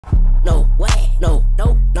no way, no,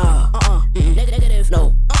 no, nah, negative,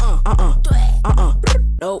 no,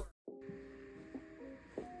 no.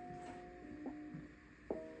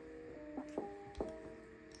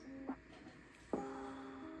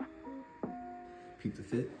 Peep the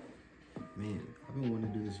fit. Man, I've been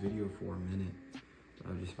wanting to do this video for a minute,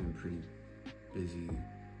 but I've just been pretty busy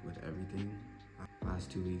with everything.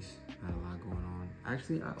 Last 2 weeks, I had a lot going on.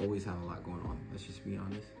 Actually, I always have a lot going on. Let's just be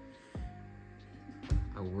honest.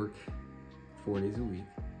 I work 4 days a week,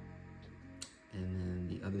 and then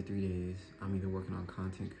the other 3 days, I'm either working on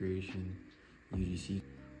content creation, UGC,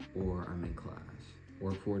 or I'm in class.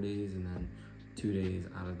 Work 4 days, and then 2 days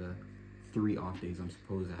out of the 3 off days I'm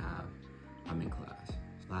supposed to have, I'm in class.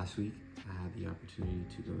 Last week, I had the opportunity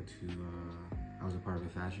to go to, I was a part of a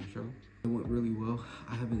fashion show. It went really well.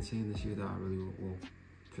 I have been saying this year that I really went well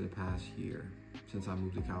for the past year. Since I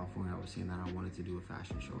moved to California, I was saying that I wanted to do a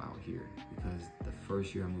fashion show out here because the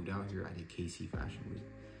first year I moved out here, I did KC Fashion Week,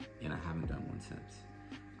 and I haven't done one since.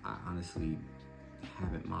 I honestly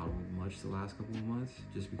haven't modeled much the last couple of months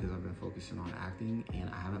just because I've been focusing on acting, and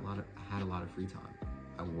I had a lot of free time.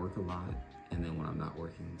 I work a lot, and then when I'm not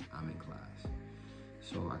working, I'm in class.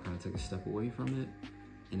 So I kind of took a step away from it,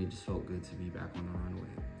 and it just felt good to be back on the runway.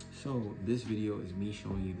 So this video is me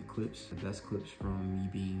showing you the clips, the best clips from me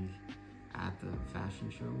being at the fashion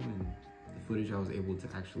show and the footage I was able to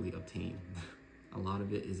actually obtain. A lot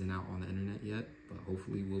of it isn't out on the internet yet, but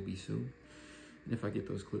hopefully will be soon. And if I get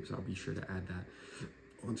those clips, I'll be sure to add that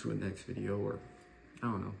onto a next video, or I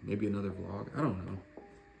don't know, maybe another vlog. I don't know.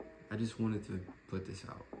 I just wanted to put this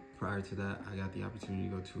out. Prior to that, I got the opportunity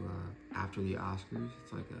to go to after the Oscars.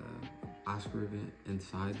 It's like a Oscar event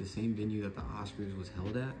inside the same venue that the Oscars was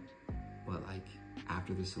held at, but like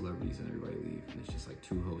after the celebrities and everybody leave, and it's just like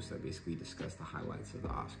 2 hosts that basically discuss the highlights of the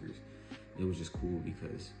Oscars. It was just cool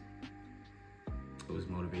because it was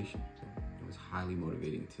motivation. It was highly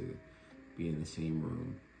motivating to be in the same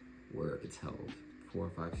room where it's held, 4 or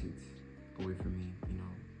 5 seats away from me. You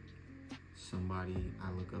know, somebody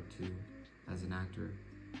I look up to as an actor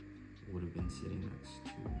would have been sitting next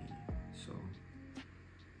to me. So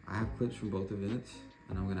I have clips from both events,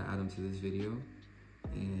 and I'm gonna add them to this video.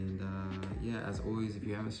 And yeah, as always, if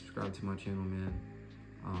you haven't subscribed to my channel, man,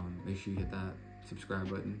 make sure you hit that subscribe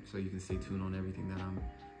button so you can stay tuned on everything that I'm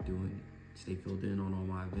doing. Stay filled in on all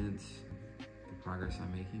my events, the progress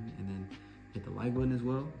I'm making, and then hit the like button as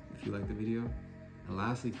well if you like the video. And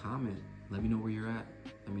lastly, comment. Let me know where you're at.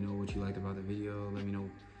 Let me know what you liked about the video. Let me know,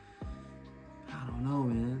 I don't know,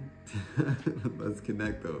 man. Let's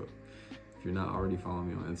connect though. If you're not already following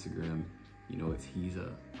me on Instagram, you know it's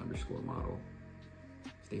he's_a_model.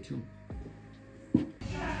 Stay tuned.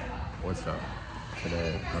 What's up?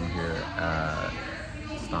 Today I'm here at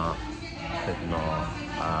Stomp Fitting All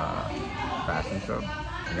fashion show.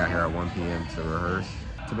 I got here at 1 p.m. to rehearse,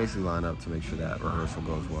 to basically line up to make sure that rehearsal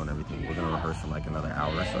goes well and everything. We're gonna rehearse in like another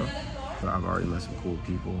hour or so. But I've already met some cool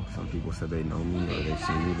people. Some people said they know me or they've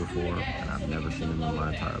seen me before, and I've never seen them in my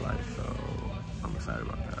entire life, so I'm excited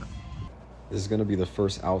about that. This is gonna be the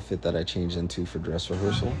first outfit that I change into for dress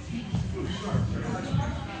rehearsal.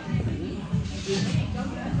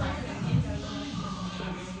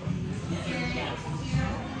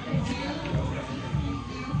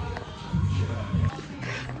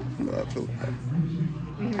 I feel bad.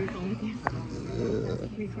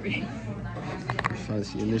 Recording. I'm trying to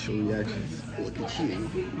see initial reactions. Look at you.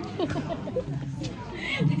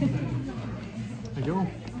 Hey, yo.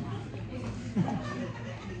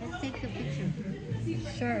 Let's take the picture.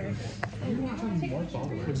 Sure.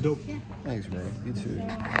 Looks dope. Thanks, bro. You too.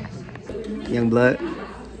 Young Blood.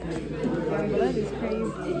 Young Blood is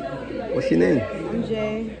crazy. What's your name? I'm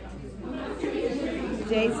Jay.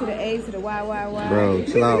 J to the A to the Y. Bro,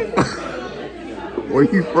 chill out. Where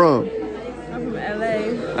you from? I'm from LA.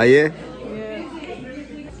 Oh, yeah? Yeah.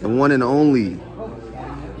 The one and only.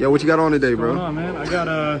 Yo, what you got on today, bro? What's going on, man? I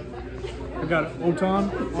got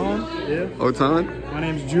Otan on. Yeah. Otan? My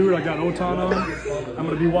name's Jude. I got Otan on. I'm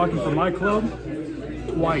gonna be walking for my club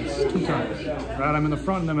twice, 2 times. Right? I'm in the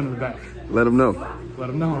front and I'm in the back. Let them know. Let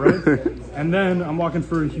them know, right? And then I'm walking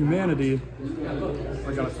for Humanity.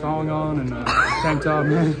 I got a thong on and a tank top,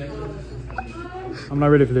 man. I'm not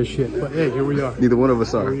ready for this shit, but hey, here we are. Neither one of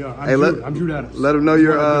us are. Here we are. I'm Jude Adams. Let them know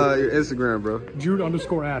your Instagram, bro.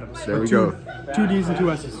 Jude_Adams. There we go. 2 D's and 2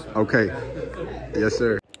 S's. Okay. Yes,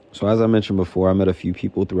 sir. So as I mentioned before, I met a few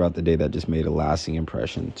people throughout the day that just made a lasting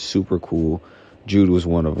impression. Super cool. Jude was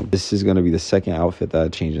one of them. This is going to be the second outfit that I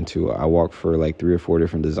changed into. I walked for like 3 or 4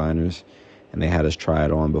 different designers, and they had us try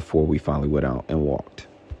it on before we finally went out and walked.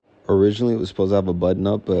 Originally, it was supposed to have a button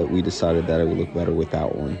up, but we decided that it would look better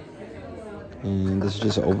without one. And this is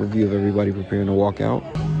just an overview of everybody preparing to walk out.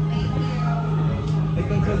 Bro,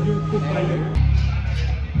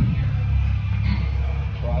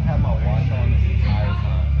 I've had my watch on this entire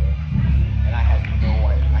time, bro. And I had no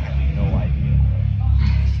idea.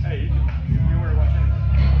 Hey, you can wear a watch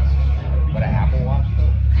anyway. But an Apple Watch,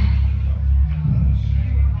 though?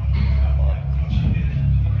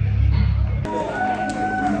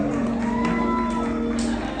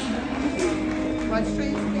 What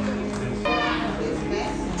street?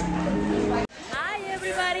 Hi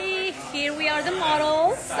everybody, here we are the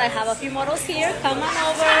models. I have a few models here, come on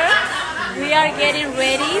over. We are getting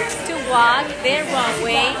ready to walk the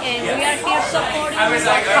runway and we are here supporting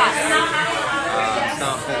our cause.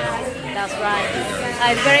 That's right.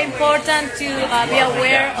 It's very important to be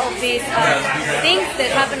aware of these things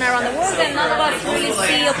that happen around the world and none of us really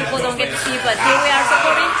see or people don't get to see, but here we are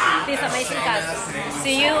supporting this amazing cause.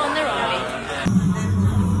 See you on the runway.